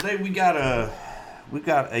Today we got a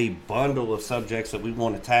bundle of subjects that we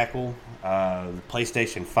want to tackle. The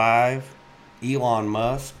PlayStation 5, Elon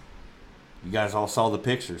Musk. You guys all saw the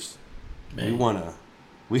pictures. Man.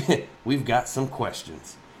 We've got some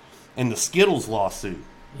questions. And the Skittles lawsuit.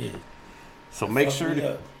 Yeah. So make sure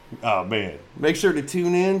to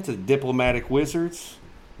tune in to Diplomatic Wizards.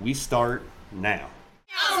 We start now.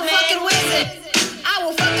 I'm a fucking wizard. I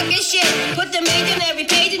will fuck up your shit. Put the make on every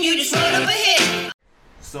page and you just run up a hit.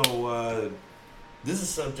 So this is a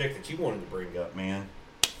subject that you wanted to bring up, man.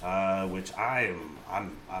 Which I'm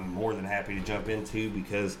more than happy to jump into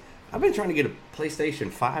because I've been trying to get a PlayStation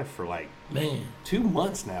 5 for 2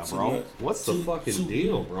 months now, bro. What's the fucking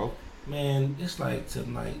deal, bro? Man, it's like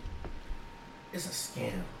tonight. It's a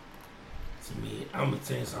scam to me. I'm gonna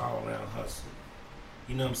tell you, it's all around hustle.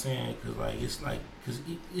 You know what I'm saying? Cause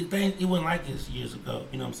it wasn't like this years ago.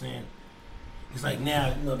 You know what I'm saying? It's like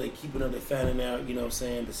now, they keeping up, they finding out. You know what I'm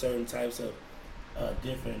saying? The certain types of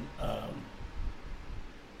different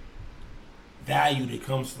value that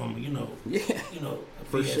comes from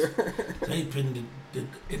for sure. They putting and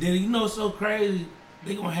then it's so crazy.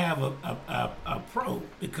 They gonna have a pro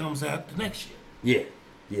that comes out the next year.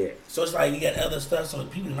 Yeah. So it's like you got other stuff. So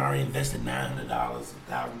people already invested $900,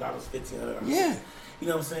 $1,000, $1,500. Yeah. You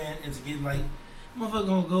know what I'm saying? And to get motherfucker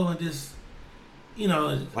gonna go and just,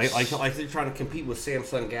 like they're trying to compete with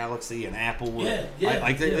Samsung Galaxy and Apple.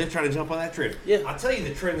 They're trying to jump on that trend. Yeah. I'll tell you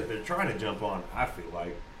the trend that they're trying to jump on. I feel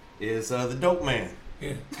like is the dope man.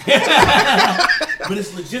 Yeah. But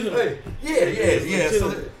it's legitimate. Yeah.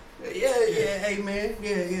 So, hey man,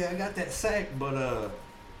 yeah. I got that sack, but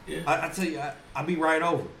I tell you, I'll be right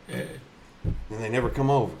over. Yeah. And they never come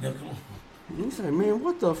over. You say, man,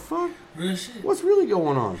 what the fuck? Real shit. What's really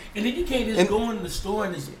going on? And then you can't just go in the store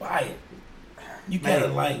and just buy it. You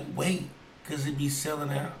gotta wait, cause it be selling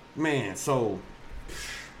out. Man, so,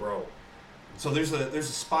 bro. So there's a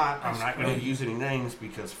spot. I'm not going to use any names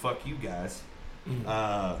because fuck you guys.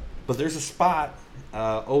 Mm-hmm. But there's a spot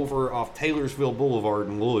over off Taylorsville Boulevard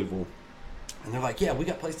in Louisville, and they're like, yeah, we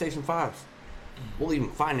got PlayStation 5s. We'll even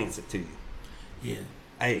finance it to you. Yeah.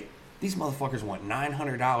 Hey, these motherfuckers want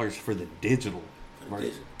 $900 for the digital. For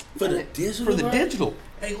the digital.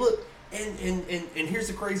 Hey, look, and here's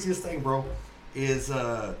the craziest thing, bro. Is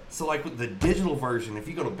so with the digital version, if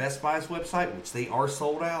you go to Best Buy's website, which they are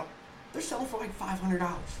sold out, they're selling for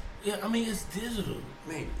 $500. Yeah, I mean it's digital.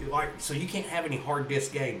 Man, so you can't have any hard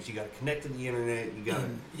disk games. You got to connect to the internet. You got to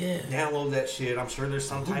download that shit. I'm sure there's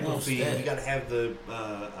some type of fee. You got to have the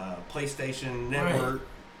PlayStation Network,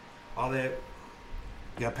 all that.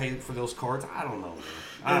 You got to pay for those cards. I don't know,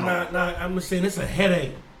 man. I'm just saying it's a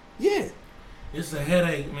headache. Yeah. It's a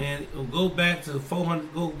headache, man. Go back to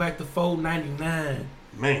 $400. Go back to $499.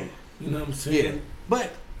 Man, you know what I'm saying? Yeah, but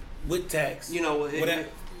with tax, we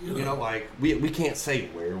can't say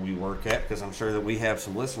where we work at because I'm sure that we have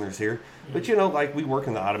some listeners here. Mm-hmm. But we work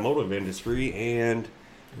in the automotive industry and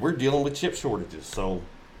we're dealing with chip shortages. So,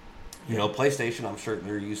 PlayStation, I'm sure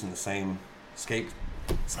they're using the same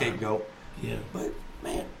scapegoat. Yeah. But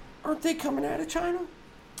man, aren't they coming out of China?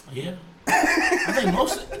 Yeah. I think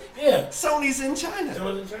Sony's in China.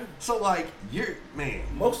 So you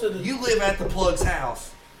live at the plug's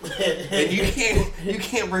house and you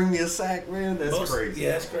can't bring me a sack, man. That's crazy.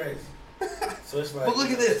 Yeah, that's crazy. So it's but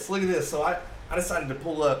look at this. So I decided to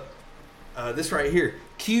pull up this right here.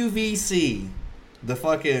 QVC, the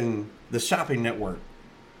shopping network.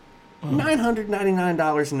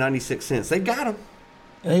 $999.96. They got them.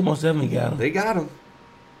 They most definitely got them. They got them.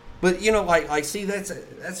 But see, that's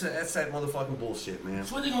that motherfucking bullshit, man.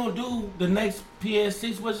 So what they gonna do the next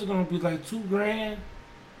PS6? What's it gonna be $2,000?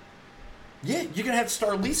 Yeah, you're gonna have to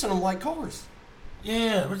start leasing them like cars.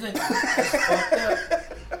 Yeah, what's that? That's fucked up.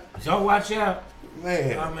 Y'all watch out,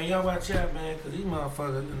 man. I mean, y'all watch out, man, because these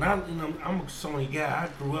motherfuckers. And I'm a Sony guy. I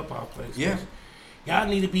grew up off PlayStation. Yeah. Y'all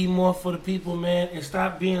need to be more for the people, man, and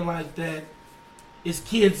stop being like that. It's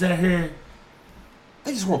kids out here.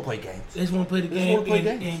 They just want to play games. They just want to play the game,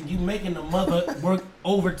 and you making the mother work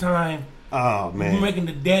overtime. Oh man! You making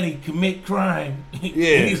the daddy commit crime.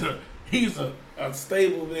 Yeah, he's a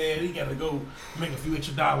stable man. He got to go make a few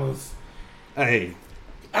extra dollars. Hey,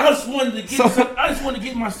 I just wanted to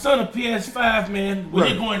get my son a PS5, man. When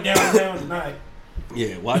they're going downtown tonight.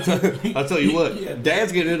 Yeah, well, I'll tell you what. Yeah.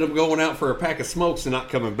 Dad's gonna end up going out for a pack of smokes and not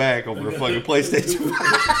coming back over a fucking PlayStation.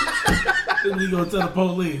 Then we gonna tell the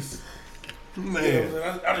police. Man,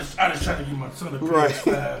 I just trying to get my son a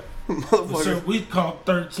PS5. Right. So we caught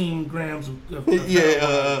 13 grams of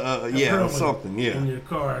something in your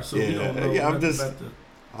car. So we don't know.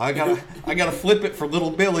 I gotta flip it for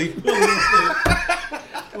little Billy.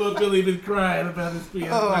 Little Billy been crying about his PS5.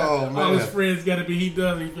 Oh, man. All his friends got to be. He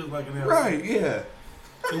does. He feels like an asshole. Right, yeah.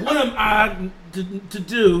 It wasn't odd to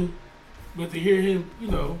do, but to hear him,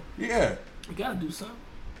 Yeah. we gotta do something.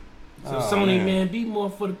 So Sony, man, be more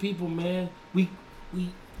for the people, man. We.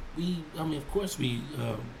 I mean, of course, we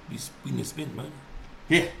need to spend money.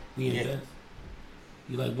 Yeah. We invest.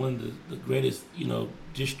 You're like one of the greatest,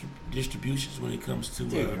 distributions when it comes to.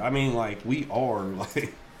 Dude, I mean, like we are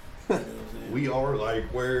like. We are like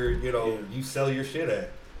where you sell your shit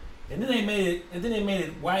at. And then they made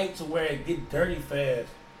it white to where it get dirty fast.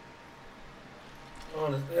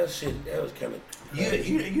 Oh, that shit, that was kind of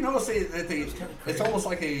crazy. You know what I'm saying? It's almost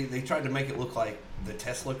like they tried to make it look like the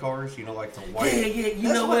Tesla cars, like the white. Yeah.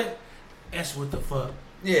 You know what? That's what the fuck.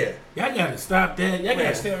 Yeah. Y'all gotta stop that. Y'all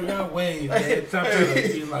gotta stay on y'all wave, man. Stop trying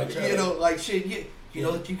to be like like shit. You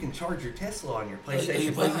know that you can charge your Tesla on your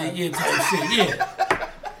PlayStation 5. Yeah, type shit. Yeah.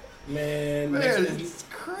 Man, it's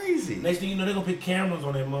crazy. Next thing you know, they're gonna put cameras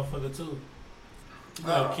on that motherfucker too.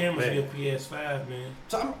 Cameras in your PS5, man.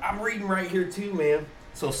 So I'm reading right here too, man.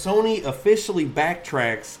 So Sony officially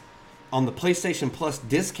backtracks on the PlayStation Plus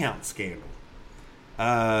discount scandal.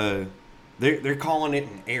 They're calling it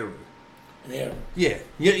an error. An error. Yeah.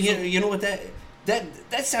 You know what that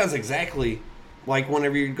sounds exactly like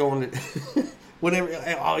whenever you're going to whenever.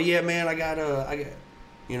 Oh yeah, man, I got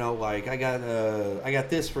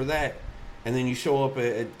this for that, and then you show up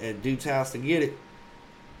at dude's house to get it.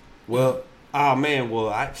 Well,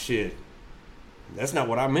 shit. That's not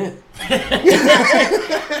what I meant. That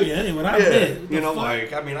ain't what I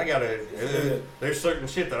meant. I gotta. There's certain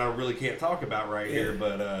shit that I really can't talk about right here,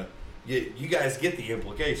 but you guys get the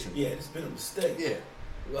implication. Yeah, it's been a mistake. Yeah.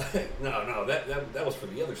 No, that was for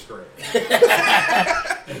the other strand.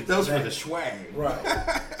 That was for the swag. Right.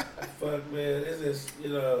 Fuck, man. It's just,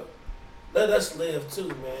 let us live too,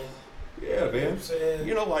 man. Yeah, man.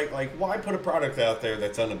 You know what I'm saying? Like why put a product out there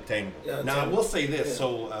that's unobtainable? Yeah, now, I will say this. Yeah.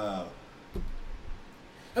 So,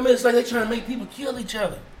 it's like they're trying to make people kill each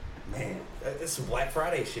other. Man, it's some Black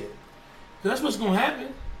Friday shit. That's what's going to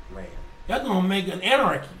happen. Man. Y'all going to make an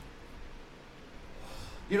anarchy.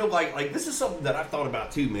 Like this is something that I've thought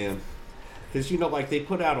about too, man. Because, they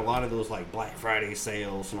put out a lot of those, Black Friday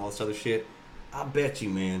sales and all this other shit. I bet you,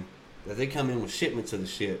 man, that they come in with shipments of the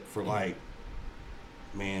shit for,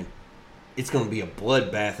 man, it's going to be a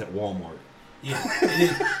bloodbath at Walmart. Yeah.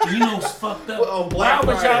 You know what's fucked up? Well, on Black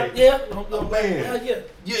Friday. Man.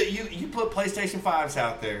 Yeah. You put PlayStation 5s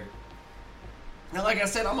out there. Now, like I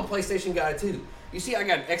said, I'm a PlayStation guy, too. You see, I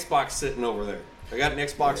got an Xbox sitting over there. I got an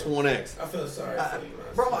Xbox One X. I feel sorry for you,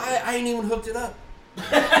 bro. I ain't even hooked it up.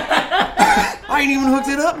 I ain't even hooked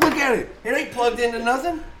it up. Look at it. It ain't plugged into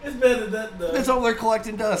nothing. It's better than that, though. It's over there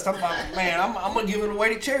collecting dust. I'm like, man, I'm gonna give it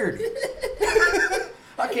away to charity.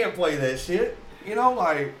 I can't play that shit.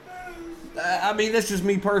 I mean, that's just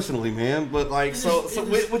me personally, man. But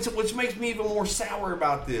which makes me even more sour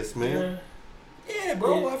about this, man. Yeah,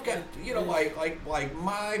 bro. I've got like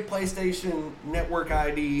my PlayStation Network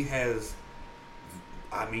ID has.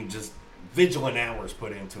 I mean, just vigilant hours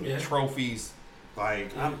put into it. Yeah. Trophies,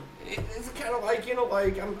 it's kind of like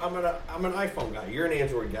I'm an iPhone guy. You're an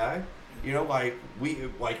Android guy. We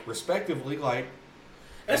respectively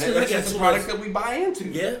that's the product that we buy into.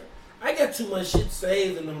 Yeah, I got too much shit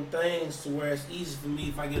saved in them things to where it's easy for me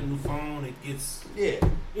if I get a new phone. It gets You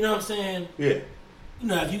know what I'm saying? Yeah.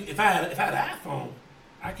 If I had an iPhone,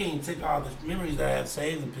 I can't take all the memories that I have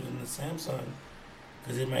saved and put it in the Samsung.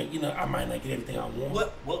 Because it might, I might not get everything I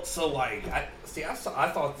want. Well, so I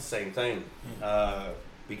thought the same thing,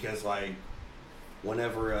 because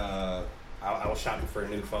whenever I was shopping for a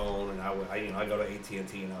new phone and I go to AT&T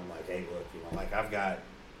and I'm like, hey, look, I've got,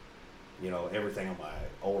 everything on my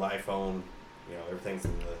old iPhone, everything's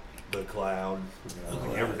in the cloud,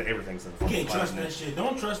 everything's in the cloud. You can't trust that shit.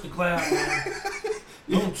 Don't trust the cloud, man.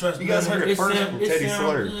 Don't trust. You guys heard it first from Teddy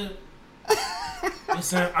Slur.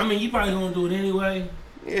 You probably gonna do it anyway.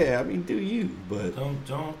 Yeah, I mean, do you? But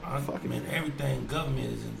everything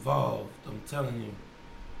government is involved. I'm telling you.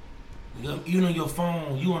 You know your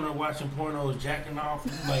phone. You on there watching pornos, jacking off.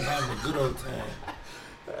 You having a good old time.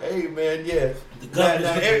 Hey man, yeah.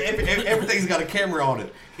 Everything's got a camera on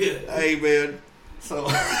it. Yeah. Hey man, so.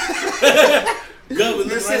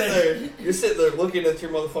 You're sitting there looking at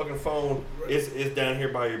your motherfucking phone. It's down here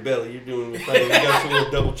by your belly. You're doing your thing. You got your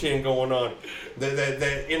little double chin going on.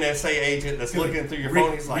 That NSA agent that's looking through your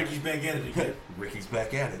phone. He's like, Ricky's back at it again. Ricky's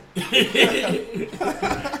back at it.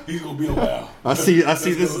 He's gonna be a while. I see. This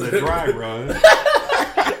is a dry run.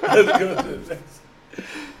 That's good.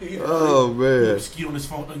 Oh man. Ski on his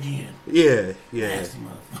phone again. Yeah. Nasty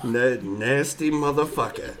motherfucker. Nasty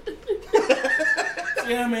motherfucker.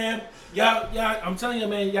 Yeah, man. Y'all, I'm telling you,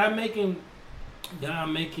 man, y'all making,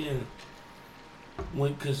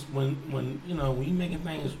 when you know, when you making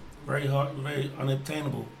things very hard, very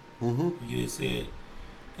unobtainable, you just said,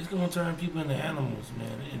 it's gonna turn people into animals,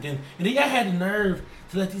 man. And then y'all had the nerve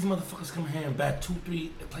to let these motherfuckers come here and back 2-3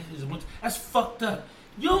 places at once. That's fucked up.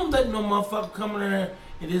 You don't let no motherfucker come in there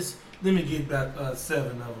and just let me get back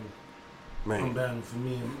 7 of them. Man. I'm down for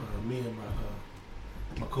me and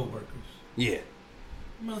my coworkers. Yeah.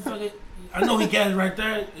 Motherfucker, I know he got it right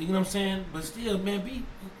there, you know what I'm saying? But still, man,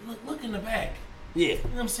 look in the back. Yeah. You know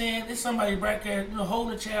what I'm saying? There's somebody back there, you know,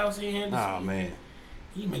 holding a child's hand. Oh, man.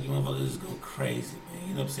 He making motherfuckers just go crazy, man. You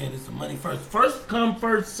know what I'm saying? It's the money first. First come,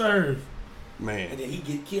 first serve. Man. And then he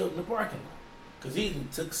get killed in the parking lot. Because he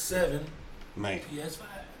took 7 PS5s.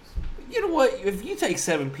 You know what? If you take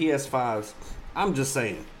 7 PS5s, I'm just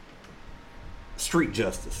saying, street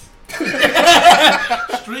justice.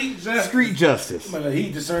 Street justice. Man,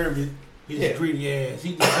 he deserved it. His greedy ass.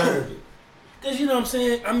 He deserved it. Because, you know what I'm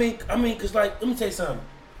saying? I mean, because, like, let me tell you something.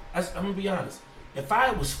 I'm going to be honest. If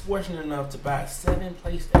I was fortunate enough to buy 7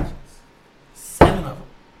 PlayStations, 7 of them,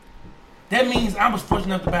 that means I was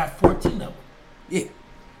fortunate enough to buy 14 of them. Yeah.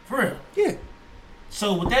 For real. Yeah.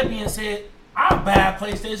 So with that being said, I'll buy a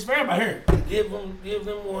PlayStation for everybody here. Give them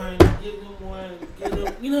one.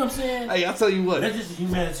 You know what I'm saying? Hey, I'll tell you what. That's just a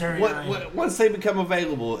humanitarian. Once they become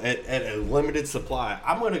available at a limited supply,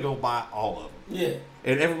 I'm going to go buy all of them. Yeah.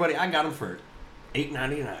 And everybody, I got them for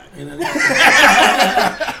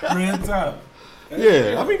 $8.99. Real talk.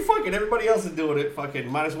 Yeah, I mean, fuck it. Everybody else is doing it. Fucking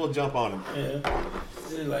might as well jump on them. Yeah.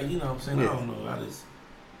 It's like, you know what I'm saying? Yeah. I don't know.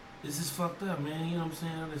 This is fucked up, man. You know what I'm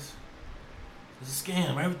saying? It's a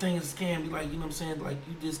scam. Everything is a scam. Like, you know what I'm saying? Like,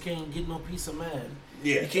 you just can't get no peace of mind.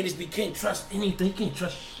 Yeah. You can't trust anything. You can't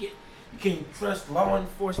trust shit. You can't trust law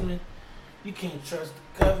enforcement. You can't trust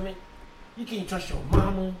the government. You can't trust your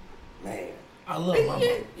mama. Man. I love my mama.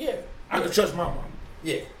 Yeah. I can trust my mama.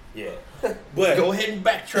 Yeah. Yeah. But go ahead and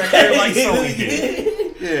backtrack there like Sony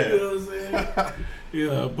did. Yeah. You know what I'm saying?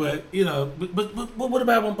 Yeah, but you know, but what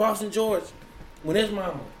about when Boston George, when his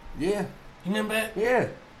mama? Yeah. You remember that? Yeah.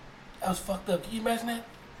 That was fucked up. Can you imagine that?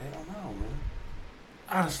 Hell no, man.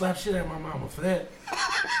 I'd have slapped shit out of my mama for that.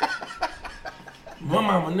 My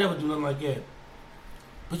mama never do nothing like that.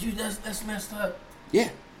 But that's messed up. Yeah.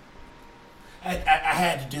 I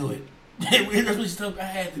had to do it. That's what stuff I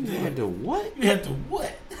had to do. You had to what? You had to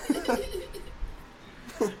what?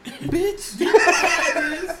 Bitch.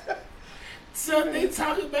 So they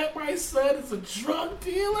talking about my son as a drug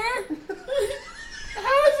dealer?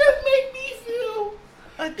 How does that make me feel?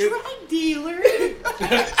 A drug dealer?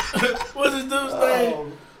 What's his dude's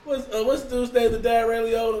name? What's the dude's name? The dad,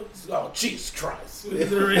 Ray Liotta? Oh, Jesus Christ.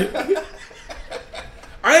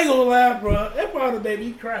 I ain't gonna lie, bro. That brought made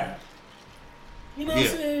me cry. You know what I'm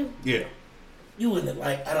saying? Yeah. You wouldn't have,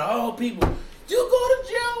 like, out of all people, you go to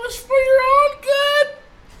jail is for your own good.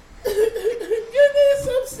 You need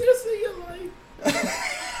some sense in your life.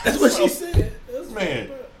 That's what she said. That's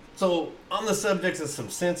man. So, on the subject of some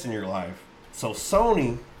sense in your life, so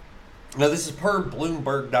Sony, now this is per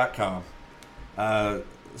Bloomberg.com.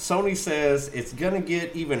 Sony says it's going to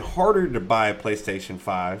get even harder to buy a PlayStation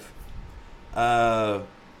 5. And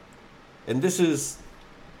this is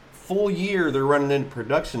full year they're running into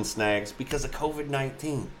production snags because of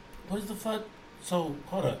COVID-19. What the fuck? So,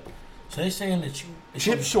 hold up. So, they're saying that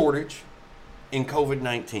chip shortage and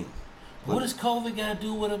COVID-19. What does COVID got to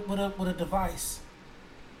do with a device?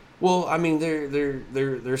 Well, I mean,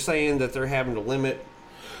 they're saying that they're having to limit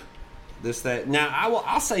this, that. Now,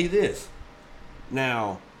 I'll say this.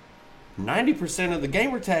 Now, 90% of the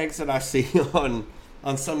gamer tags that I see on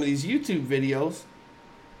some of these YouTube videos,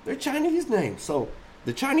 they're Chinese names. So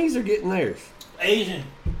the Chinese are getting theirs. Asian.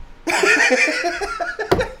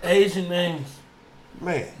 Asian names.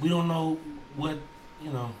 Man. We don't know what,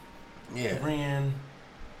 Yeah. Korean,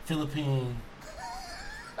 Philippine.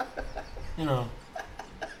 My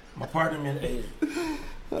partner meant Asian.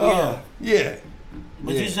 Yeah.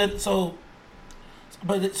 But you said so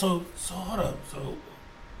hold up. So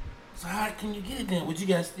how can you get it then? Would you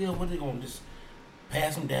guys still? What are they gonna just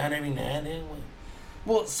pass them down every now and then?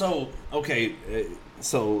 Well, so okay,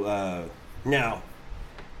 now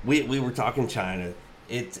we were talking China.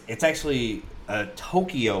 It's actually a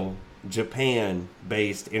Tokyo,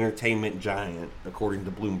 Japan-based entertainment giant, according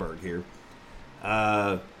to Bloomberg here.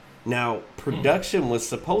 Now, production was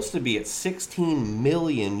supposed to be at 16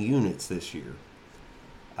 million units this year.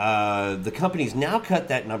 The company's now cut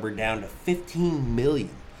that number down to 15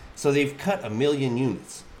 million. So they've cut 1 million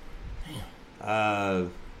units.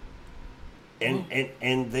 Damn.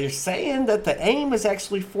 And they're saying that the aim is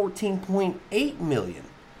actually 14.8 million.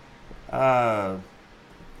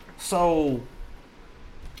 So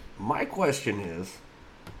my question is,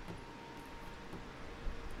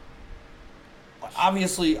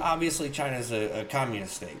 obviously China's a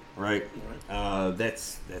communist state, right?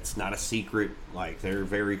 That's not a secret. Like, they're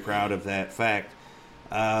very proud of that fact.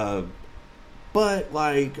 But,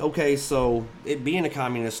 like, okay, so it being a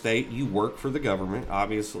communist state, you work for the government,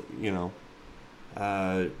 obviously, you know.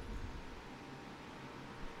 But,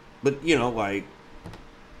 you know, like,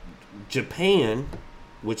 Japan,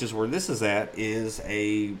 which is where this is at, is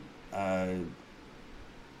a, I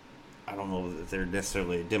don't know if they're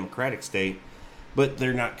necessarily a democratic state, but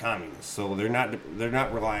they're not communist, so they're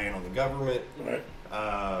not relying on the government. Right.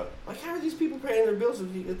 Like, how are these people paying their bills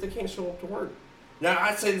if they can't show up to work? Now,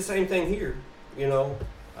 I'd say the same thing here, you know.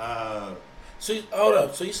 So hold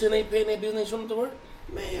up. So you saying they paying their bills and they showing up to work?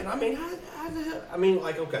 Man, I mean, how the hell? I mean,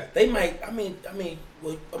 like, okay. They might.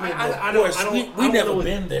 Well, I don't we never know.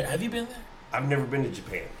 been there. Have you been there? I've never been to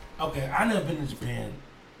Japan. Okay, I never been to Japan.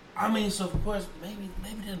 I mean, so of course, maybe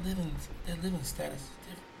their living status is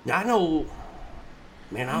different. Now, I know.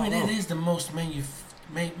 Man, I don't know. It is the most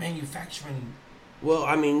manufacturing. Well,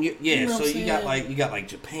 I mean, yeah. You know so you got like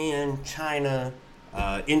Japan, China,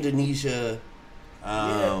 Indonesia. Yeah. You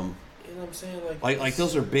know what I'm saying? Like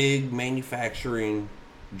those are big manufacturing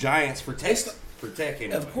giants for tech.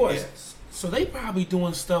 Anyway. Of course. Yes. So they probably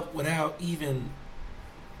doing stuff without even.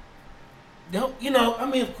 No, you know. I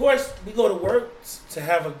mean, of course, we go to work to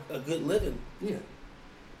have a good living. Yeah.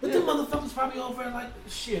 But the motherfuckers probably over there like,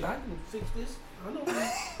 shit, I can fix this. I know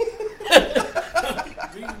that.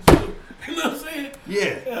 You know what I'm saying?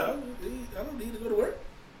 Yeah. I don't need to go to work.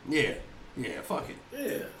 Yeah. Yeah. Fuck it.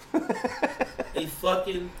 Yeah. They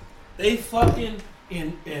fucking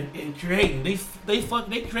and creating. They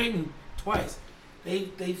creating twice.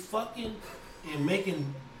 They fucking and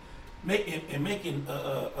making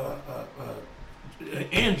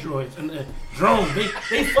androids and drones.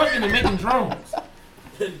 They fucking and making drones.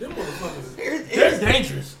 Them motherfuckers. They're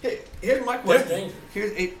dangerous. Here's my question. They're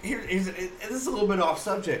dangerous. Here's this is a little bit off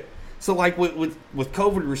subject. So, like with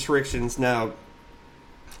COVID restrictions now,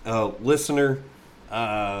 listener,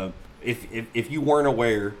 if you weren't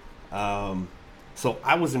aware, so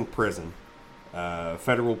I was in prison,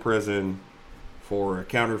 federal prison, for a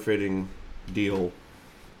counterfeiting deal.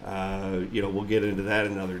 You know, we'll get into that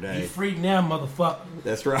another day. You free now, motherfucker.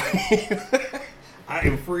 That's right. I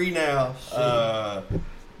am free now.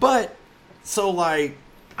 But so, like,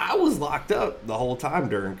 I was locked up the whole time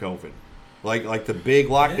during COVID. Like the big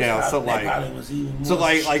lockdown. So like,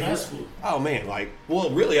 oh man, like, well,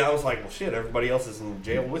 really, I was like, well, shit, everybody else is in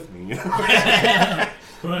jail with me.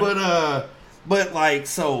 But like,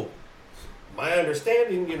 so my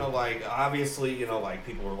understanding, you know, like, obviously, you know, like,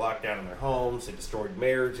 people were locked down in their homes. They destroyed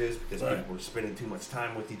marriages because people were spending too much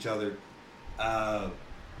time with each other. But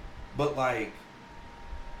like,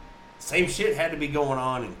 same shit had to be going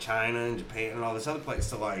on in China and Japan and all this other place.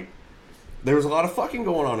 So like, there was a lot of fucking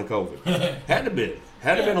going on in COVID. Had to been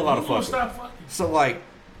a lot of fucking. Stop fucking. So like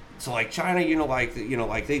China, you know, like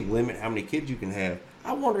they limit how many kids you can have.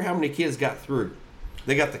 I wonder how many kids got through.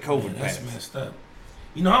 They got the COVID pass. That's messed up.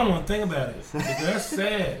 You know, I don't want to think about it. That's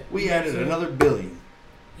sad. We added another billion.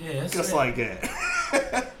 Yeah, that's just sad. like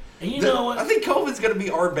that. And you know what? I think COVID's gonna be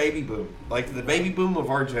our baby boom, like the baby boom of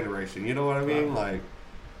our generation. You know what I mean? Like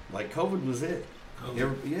COVID was it.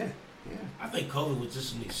 COVID. Yeah. I think COVID was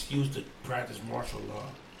just an excuse to practice martial law.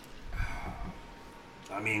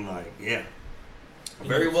 I mean, like, yeah.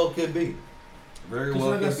 Very well could be. Very well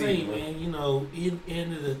like could I say, be. Man, you know, you know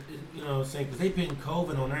what I'm saying? Because they putting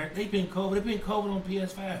COVID on there. They putting COVID on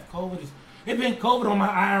PS5. They putting COVID on my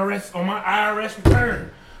IRS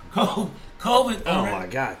return. COVID. Oh my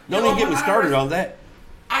God! Don't even get me started on that.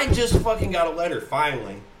 I just fucking got a letter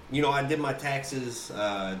finally. You know, I did my taxes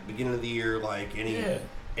beginning of the year, like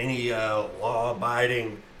any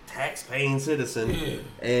law-abiding, tax-paying citizen,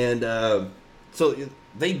 and so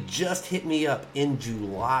they just hit me up in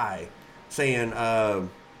July, saying, "Oh,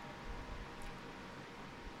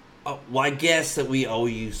 well, I guess that we owe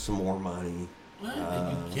you some more money." What?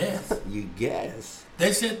 You guess? You guess?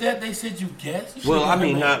 They said that? They said you guess? Well, I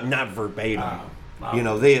mean, not verbatim. You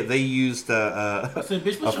know, they used a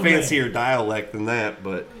fancier dialect than that,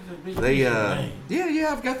 but they yeah,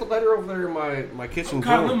 I've got the letter over there in my kitchen. I'm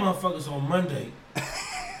calling them motherfuckers on Monday.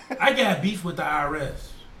 I got beef with the IRS.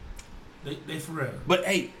 They forever. But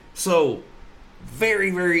hey, so very,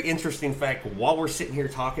 very interesting fact. While we're sitting here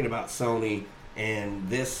talking about Sony and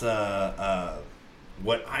this,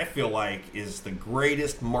 what I feel like is the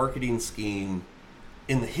greatest marketing scheme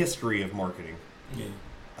in the history of marketing.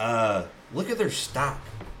 Yeah. Look at their stock.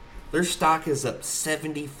 Their stock is up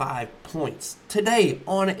 75 points today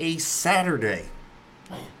on a Saturday.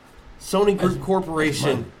 Man. Sony Group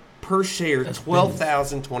Corporation per share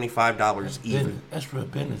 $12,025 even. That's real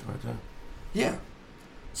business right there. Yeah.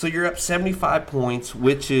 So you're up 75 points,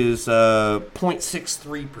 which is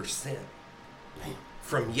 0.63%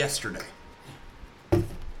 from yesterday. How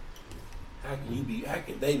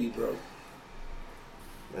can they be broke?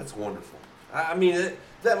 That's wonderful. I mean,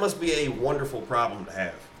 that must be a wonderful problem to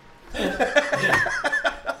have.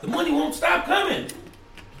 Yeah. The money won't stop coming.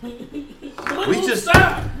 The money won't just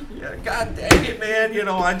stop. Yeah, God dang it, man! You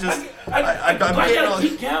know, I gotta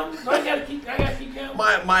keep counting. I gotta keep counting.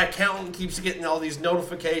 My accountant keeps getting all these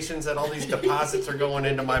notifications that all these deposits are going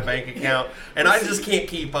into my bank account, and I just can't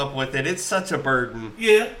keep up with it. It's such a burden.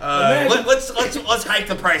 Yeah. Let's hike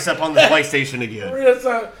the price up on the PlayStation again. Real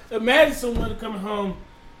time. Imagine someone coming home.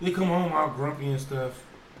 They come home all grumpy and stuff.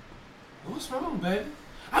 What's wrong, baby?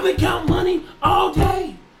 I've been counting money all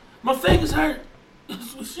day. My fingers hurt.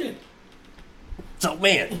 Shit. So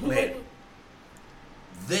man,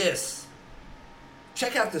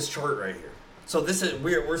 check out this chart right here. So this is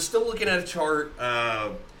we're still looking at a chart.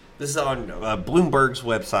 This is on Bloomberg's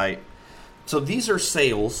website. So these are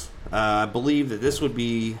sales. I believe that this would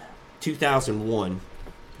be 2001.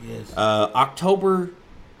 Yes. October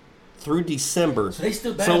through December. So they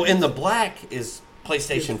still bad. So in the black is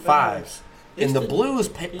PlayStation 5s. In the blue is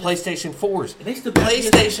PlayStation 4s.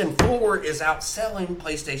 PlayStation 4 is outselling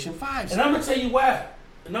PlayStation 5s. And I'm going to tell you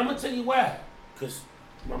why. Because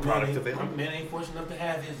my man ain't fortunate enough to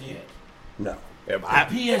have his yet. No. The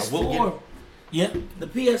PS4. The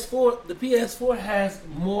PS4 has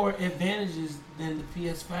more advantages than the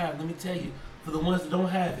PS5. Let me tell you, for the ones that don't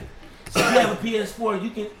have it. So if you have a PS4, you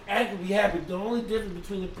can actually be happy. The only difference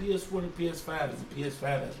between the PS4 and the PS5 is the PS5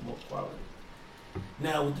 has more quality.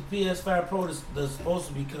 Now, with the PS5 Pro that's supposed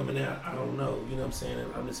to be coming out, I don't know. You know what I'm saying?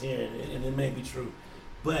 I'm just hearing it, and it may be true.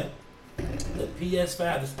 But the PS5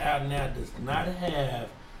 that's out now does not have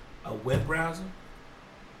a web browser.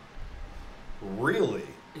 Really?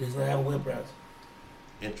 It does not have a web browser.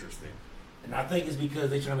 Interesting. And I think it's because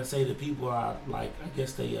they're trying to say that people are, like, I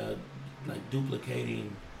guess they like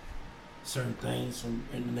duplicating certain things from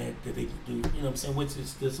internet that they do. You know what I'm saying? Which is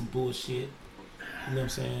still some bullshit. You know what I'm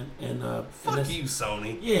saying? And fuck you,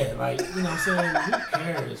 Sony. Yeah, like, you know what I'm saying? Who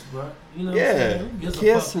cares, bro? You know what I'm saying?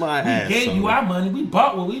 Kiss my ass. We gave Sony. You our money. We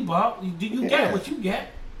bought what we bought. You got what you got.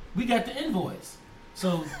 We got the invoice.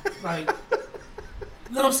 So, like, you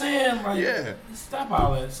know what I'm saying? Like, stop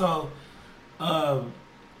all that. So,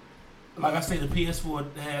 like I say, the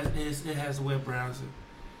PS4 has a web browser.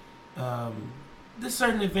 There's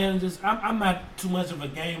certain advantages. I'm not too much of a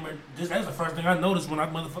gamer. That's the first thing I noticed when I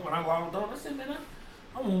logged on. I said, man,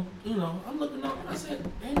 I'm looking on. I said,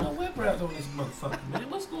 ain't no web browser on this motherfucker, man.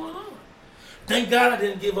 What's going on? Thank God I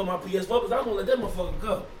didn't give up my PS4 because I was gonna let that motherfucker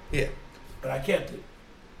go. Yeah, but I kept it.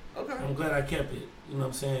 Okay, I'm glad I kept it. You know what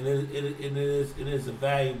I'm saying? It is a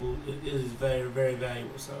valuable. It is very, very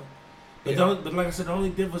valuable. So, but like I said, the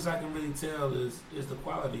only difference I can really tell is the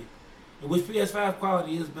quality, which PS5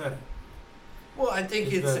 quality is better. Well, I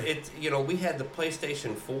think it's we had the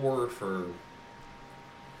PlayStation 4 for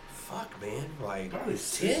like probably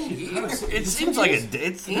 10 years. It seems like Did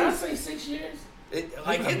I say 6 years?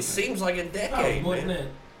 It seems like a decade, man. That.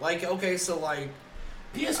 Like, okay, so like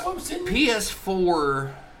PS4 was 10 years?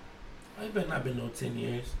 PS4. It better not been no 10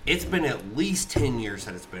 years. It's been at least 10 years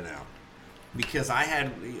that it's been out. Because I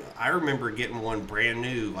remember getting one brand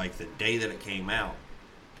new like the day that it came out.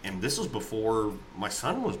 And this was before my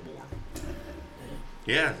son was born.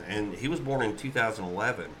 Yeah, and he was born in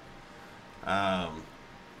 2011.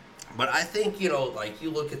 But I think, like you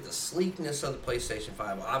look at the sleekness of the PlayStation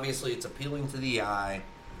 5. Obviously, it's appealing to the eye.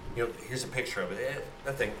 Here's a picture of it.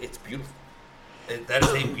 That thing, it's beautiful. That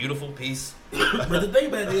is a beautiful piece. But the thing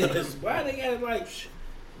about it is, why they got it like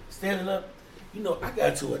standing up? I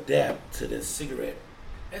got to adapt to this cigarette.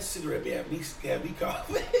 That cigarette got me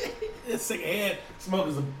coughing. This secondhand smoke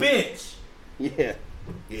is a bitch. Yeah.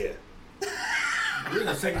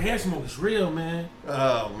 Real secondhand smoke is real, man.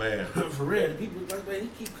 Oh man. For real, people like, man, he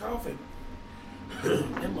keep coughing.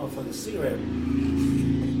 That motherfucking cigarette.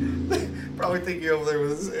 Probably think you over there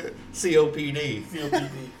with COPD.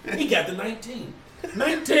 He got the 19.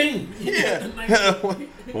 19. Yeah.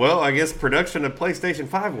 Well, I guess production of PlayStation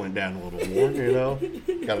 5 went down a little more.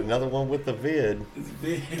 Got another one with the vid.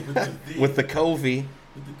 With the COVID.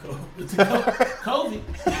 With the COVID.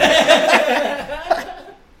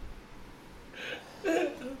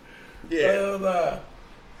 Yeah. Well,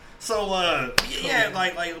 So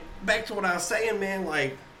like back to what I was saying, man.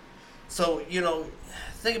 Like, so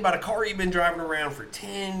think about a car you've been driving around for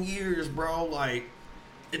 10 years, bro. Like,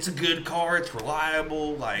 it's a good car, it's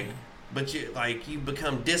reliable, like, but you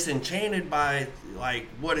become disenchanted by like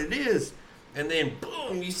what it is, and then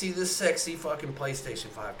boom, you see this sexy fucking PlayStation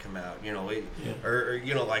 5 come out, or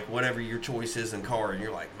like whatever your choice is in car, and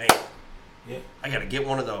you're like, man, I gotta get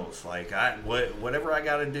one of those. Like, whatever I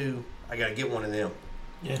gotta do, I gotta get one of them.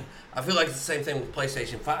 Yeah, I feel like it's the same thing with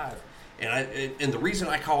PlayStation 5, and the reason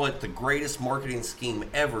I call it the greatest marketing scheme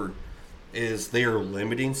ever is they are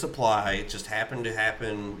limiting supply. It just happened to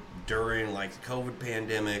happen during like the COVID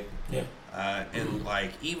pandemic. Yeah. And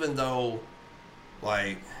like, even though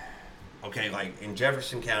like, okay, like in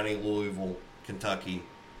Jefferson County, Louisville, Kentucky,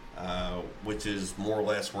 which is more or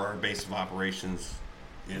less where our base of operations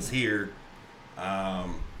is here,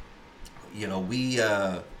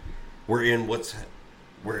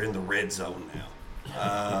 we're in the red zone now,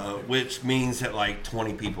 which means that like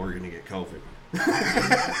 20 people are going to get COVID.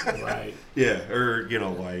 Right. Yeah, or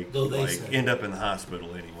end up in the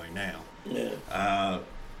hospital anyway now. Yeah.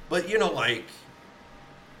 But like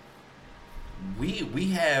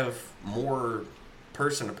we have more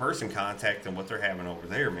person to person contact than what they're having over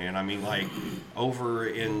there, man. I mean, like over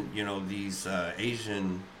in these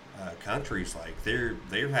Asian countries, like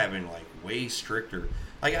they're having like way stricter.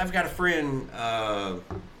 Like, I've got a friend,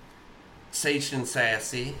 Sage and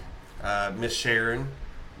Sassy, Miss Sharon,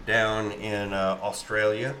 down in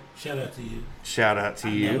Australia. Shout out to you. Shout out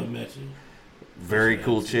to you. Never met you. Very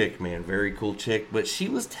cool chick, man. Very cool chick. But she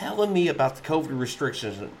was telling me about the COVID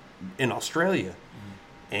restrictions in Australia.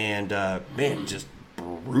 And, man, just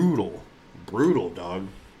brutal. Brutal, dog.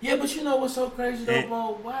 Yeah, but you know what's so crazy, though,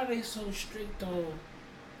 bro? Why are they so strict on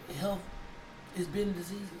health is been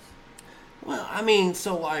diseases? Well, I mean,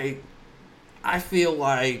 so, like, I feel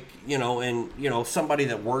like, somebody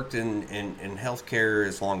that worked in healthcare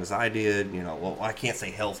as long as I did, well, I can't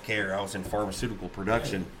say healthcare. I was in pharmaceutical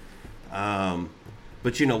production.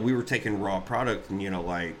 But, we were taking raw product and,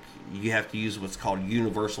 like, you have to use what's called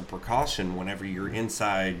universal precaution whenever you're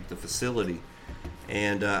inside the facility.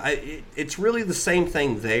 And it's really the same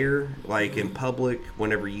thing there, like in public,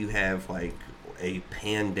 whenever you have, like, a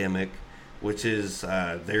pandemic, which is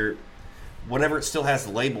whenever it still has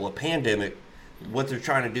the label of pandemic, what they're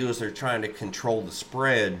trying to do is they're trying to control the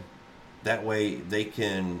spread. That way they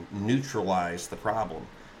can neutralize the problem.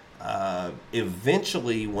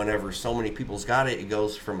 Eventually, whenever so many people's got it, it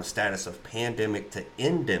goes from a status of pandemic to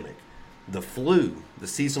endemic. The flu, the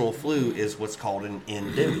seasonal flu, is what's called an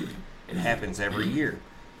endemic. It happens every year.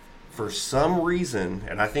 For some reason,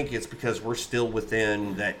 and I think it's because we're still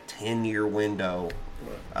within that 10-year window,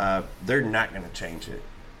 they're not going to change it.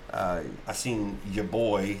 I seen your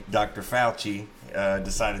boy, Dr. Fauci,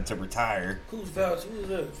 decided to retire. Who's Fauci? Who's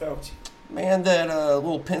that Fauci? Man, that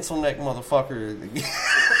little pencil neck motherfucker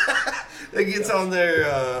that gets on there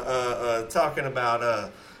talking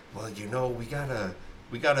about, we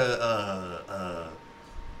gotta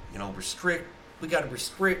restrict. We gotta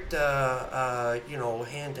restrict,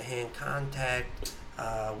 hand-to-hand contact.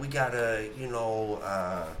 We gotta,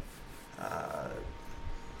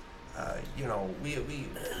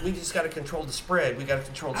 we just got to control the spread. We got to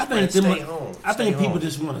control the spread. Stay home. I think people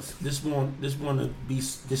just want to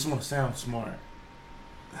sound smart.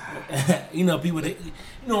 People that,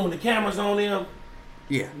 when the camera's on them,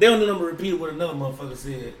 yeah, they don't know to repeat what another motherfucker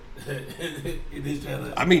said.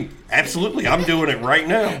 I mean, absolutely. I'm doing it right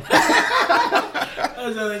now.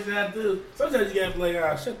 That's what they try to do. Sometimes you gotta be like,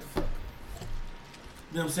 shut the fuck up.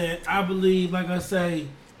 You know what I'm saying? I believe, like I say,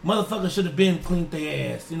 motherfuckers should have been cleaned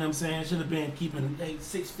their ass. You know what I'm saying? Should have been keeping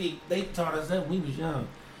 6 feet. They taught us that when we was young.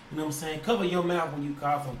 You know what I'm saying? Cover your mouth when you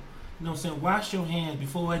coughing. You know what I'm saying? Wash your hands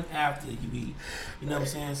before and after you eat. You know what I'm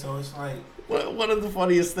saying? So it's like... One of the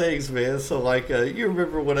funniest things, man. So, like, you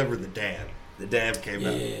remember whenever the dab came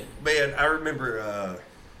out? Yeah. Man, I remember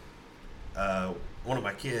one of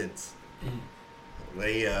my kids.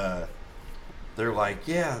 They're like,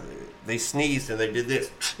 they sneezed and they did this.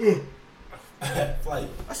 Flavor.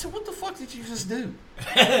 I said, what the fuck did you just do?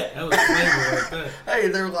 That was flavor right there. Hey,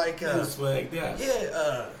 they're like, that was swag, yeah.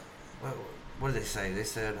 What did they say? They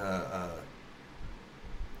said,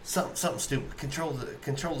 something stupid. Control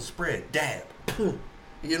the spread. Dab.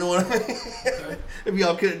 You know what I mean? Okay. If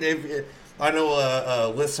y'all couldn't, I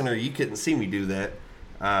know, listener, you couldn't see me do that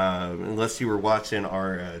unless you were watching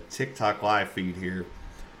our TikTok live feed here.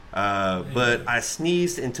 But I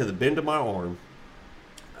sneezed into the bend of my arm.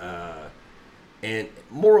 And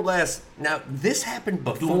more or less, now this happened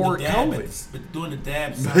before COVID. But doing the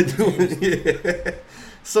dab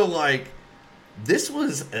So like, this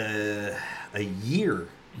was a year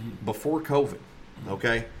before COVID.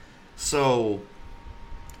 Okay, so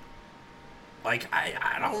like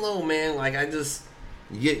I don't know, man. Like I just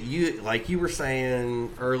you like you were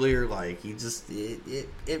saying earlier, like you just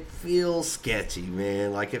it feels sketchy,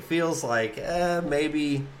 man. Like it feels like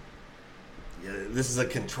maybe this is a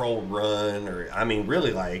controlled run, or I mean,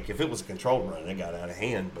 really, like if it was a controlled run, it got out of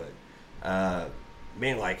hand. But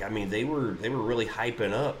man, like I mean, they were really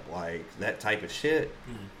hyping up like that type of shit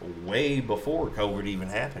way before COVID even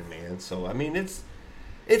happened, man. So I mean, it's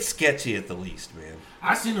sketchy at the least, man.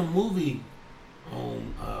 I seen a movie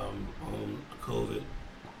on COVID,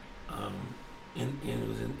 and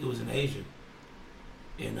it was in Asia.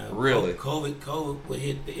 And really, COVID would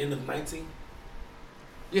hit the end of 19.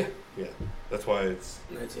 Yeah. That's why it's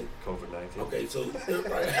 19. COVID-19. Okay, so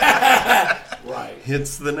right.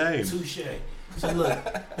 Hence the name. Touche. So look,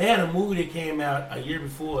 they had a movie that came out a year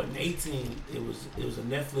before in 18. It was a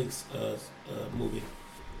Netflix movie,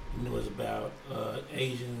 and it was about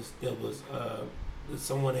Asians. There was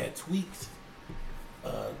someone that tweaked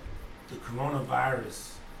the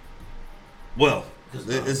coronavirus. Well, this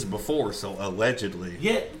is before, so allegedly.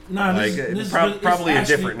 Yeah, no, like, this probably is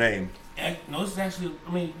a different name. No, this is actually.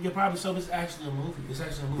 I mean, you're probably so. It's actually a movie. It's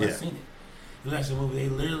actually a movie. I've seen it. It was actually a movie. They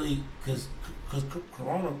literally because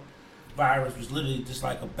coronavirus was literally just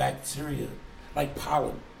like a bacteria, like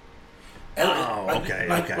pollen. Okay.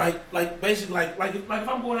 Like basically like if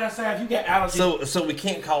I'm going outside, if you get allergies. So we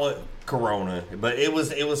can't call it corona, but it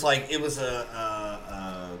was a.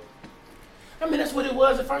 I mean, that's what it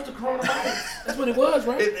was at first. The coronavirus. That's what it was,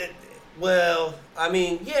 right? Well, I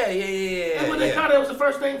mean, yeah. That's what they called it. It was the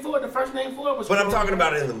first name for it. The first name for it was. But I'm talking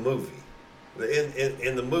about it in the movie.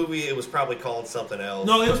 In the movie, it was probably called something else.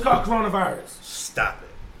 No, it was called coronavirus. Stop it.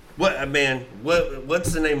 What, man?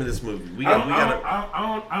 What's the name of this movie? I don't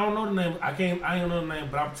know the name. I don't know the name,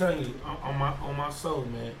 but I'm telling you, on my soul,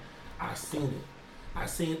 man, I seen it. I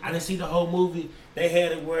didn't see the whole movie. They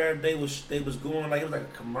had it where they was going like it was like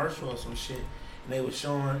a commercial or some shit, and they was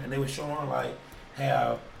showing like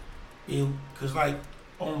how it, cause like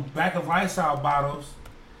on back of Lysol bottles,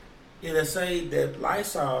 it'll say that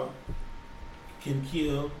Lysol can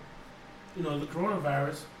kill, the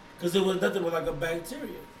coronavirus, cause it was nothing but like a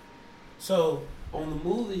bacteria. So on the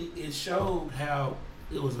movie, it showed how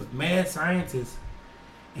it was a mad scientist,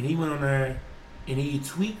 and he went on there and he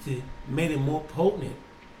tweaked it, made it more potent,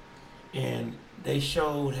 and they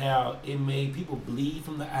showed how it made people bleed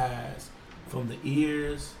from the eyes, from the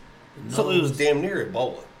ears. The nose. So it was damn near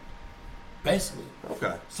Ebola. Basically.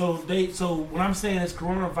 Okay. So what I'm saying is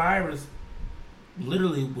coronavirus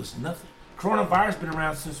literally was nothing. Coronavirus been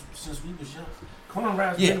around since we was young.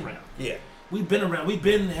 Coronavirus been around. Yeah. We've been around. We've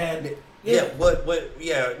been had. Yeah. What?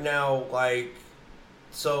 Yeah. Now, like,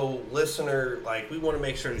 so listener, like, we want to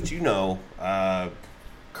make sure that you know,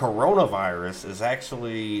 coronavirus is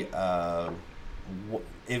actually,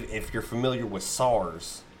 if you're familiar with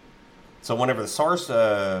SARS. So whenever the SARS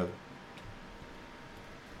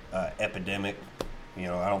epidemic, I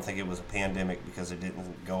don't think it was a pandemic because it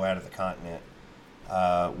didn't go out of the continent.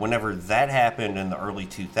 Whenever that happened in the early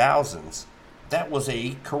 2000s, that was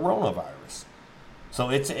a coronavirus. So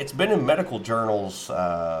it's been in medical journals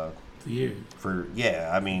for years.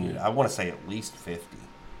 I mean, I want to say at least 50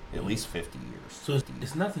 years. So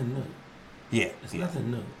it's nothing new. Yeah, it's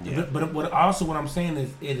nothing new. Yeah. But what I'm saying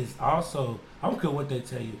is it is also, I don't care what they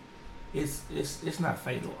tell you, it's not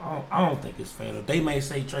fatal. I don't think it's fatal. They may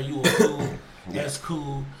say, Trey, you were cool. That's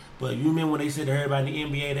cool. But you remember when they said to everybody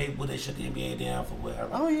in the NBA, they shut the NBA down for whatever.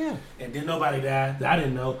 Oh, yeah. And then nobody died. I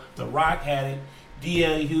didn't know. The Rock had it.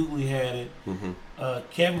 D.L. Hughley had it. Mm-hmm.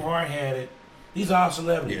 Kevin Hart had it. These are all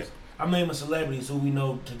celebrities. Yeah. I'm naming celebrities who we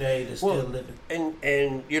know today that's still living.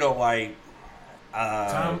 And like...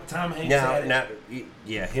 Tom Hanks had it.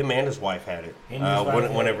 Yeah, him and his wife had it.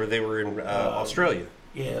 Whenever they were in Australia.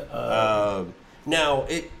 Yeah. Now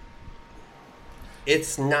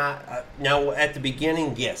it's not. Now at the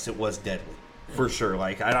beginning, yes, it was deadly for sure.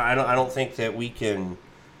 Like I don't think that we can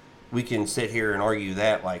sit here and argue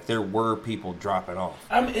that. Like there were people dropping off.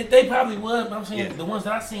 I mean, they probably was. But I'm saying the ones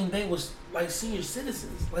that I seen, they was like senior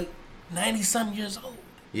citizens, like 90-something years old.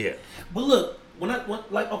 Yeah. But look,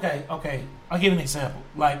 okay, I'll give you an example.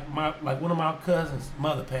 Like one of my cousins'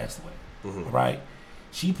 mother passed away. Mm-hmm. Right.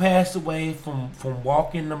 She passed away from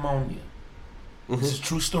walking pneumonia. Mm-hmm. This is a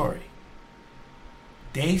true story.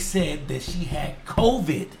 They said that she had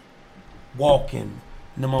COVID walking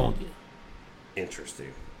pneumonia.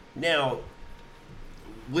 Interesting. Now,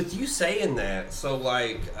 with you saying that, so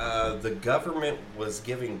like the government was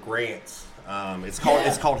giving grants. It's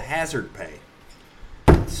called hazard pay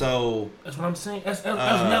So that's what I'm saying. That's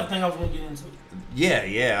another thing I was gonna get into.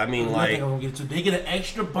 Yeah. I mean, another thing I was gonna get into. They get an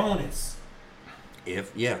extra bonus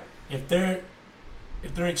if they're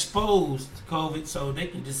exposed to COVID, so they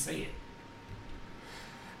can just say it.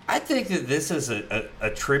 I think that this is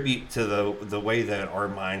a tribute to the way that our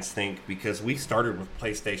minds think, because we started with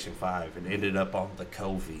PlayStation 5 and ended up on the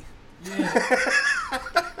COVID. Yeah.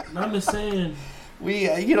 I'm just saying.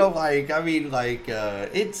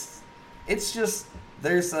 It's just,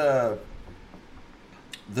 there's the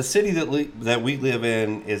city that we live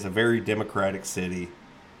in is a very democratic city.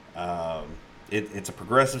 It's a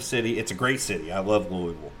progressive city. It's a great city. I love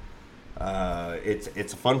Louisville.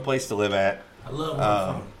 It's a fun place to live at. I love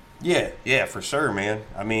fun. Yeah, for sure, man.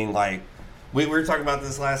 I mean, like, we were talking about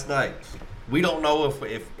this last night. We don't know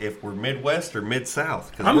if we're Midwest or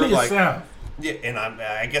Mid-South. I'm Mid-South. Yeah, and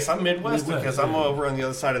I guess I'm Midwest because I'm over on the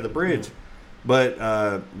other side of the bridge. But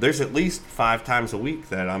there's at least 5 times a week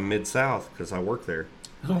that I'm Mid-South because I work there.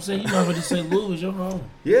 That's what I'm saying. You know what to say, Louisville is your home.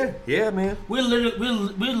 Yeah, man. We're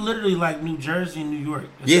literally like New Jersey and New York.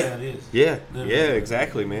 That's how it is. Yeah,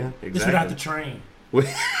 exactly, man. Exactly. Just without the train.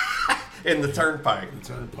 And the turnpike.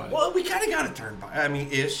 Well, we kind of got a turnpike. I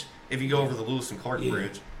mean, ish. If you go over the Lewis and Clark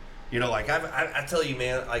Bridge, like I tell you,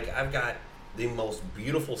 man, like I've got the most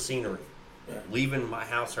beautiful scenery. Yeah. Leaving my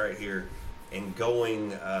house right here and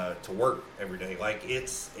going to work every day, like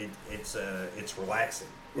it's relaxing.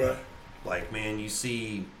 Right. Like, man, you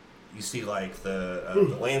see like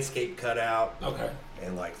the landscape cut out. Okay.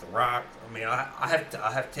 And like the rock. I mean, I have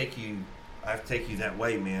to take you that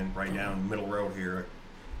way, man. Right down the middle road here.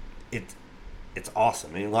 It's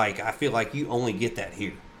awesome. And like, I feel like you only get that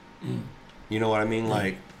here. You know what I mean?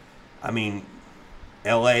 Like, I mean,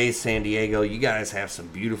 LA, San Diego, you guys have some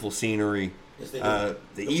beautiful scenery. Yes, they do.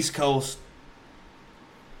 The East Coast,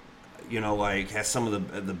 has some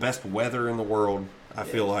of the best weather in the world. I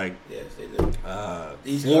feel like. Yes, they do.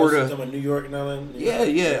 East Florida. Coast, New York and all that.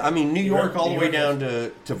 Yeah. I mean, New York all the way down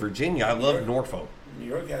to Virginia. I love Norfolk. New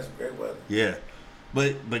York has some great weather. Yeah.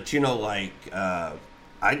 But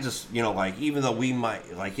I just, even though we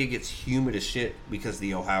might, like, it gets humid as shit because of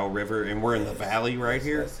the Ohio River, and we're in the valley right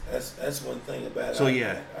here. That's one thing about it. So,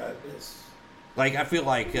 I feel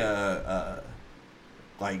like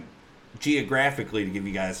geographically, to give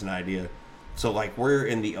you guys an idea, so, like, we're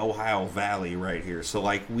in the Ohio Valley right here. So,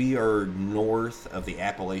 like, we are north of the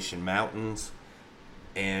Appalachian Mountains,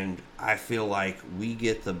 and I feel like we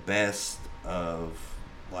get the best of,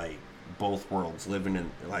 like, both worlds living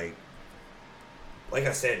in, like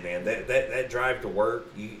I said, man, that drive to work,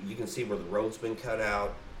 you can see where the road's been cut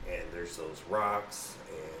out, and there's those rocks,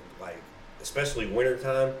 and, like, especially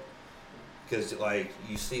wintertime, because, like,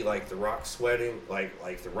 you see, like, the rocks sweating,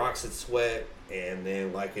 like the rocks that sweat, and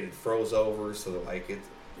then, like, it froze over, so that, like, it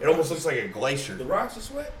almost looks like a glacier. The rocks are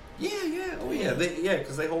sweat? Yeah. Oh, yeah.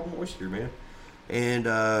 Because they hold moisture, man. And,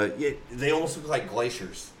 they almost look like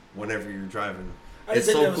glaciers whenever you're driving. It's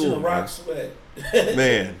so cool. The rocks sweat.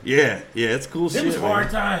 Man, yeah, it's cool shit. It was hard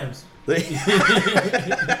times. But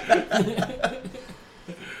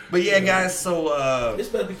yeah, guys. So this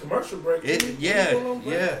better be commercial break.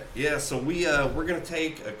 Yeah. So we're gonna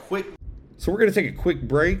take a quick. So we're gonna take a quick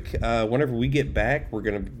break. Whenever we get back, we're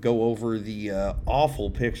gonna go over the awful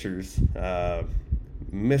pictures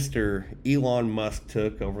Mr. Elon Musk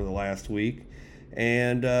took over the last week.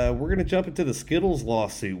 And we're going to jump into the Skittles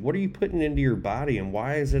lawsuit. What are you putting into your body, and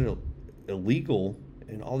why is it illegal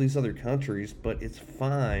in all these other countries, but it's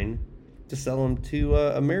fine to sell them to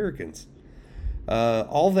Americans?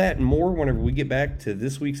 All that and more whenever we get back to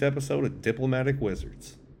this week's episode of Diplomatic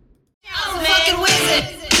Wizards. I'm a fucking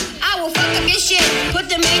wizard. I will fuck up your shit.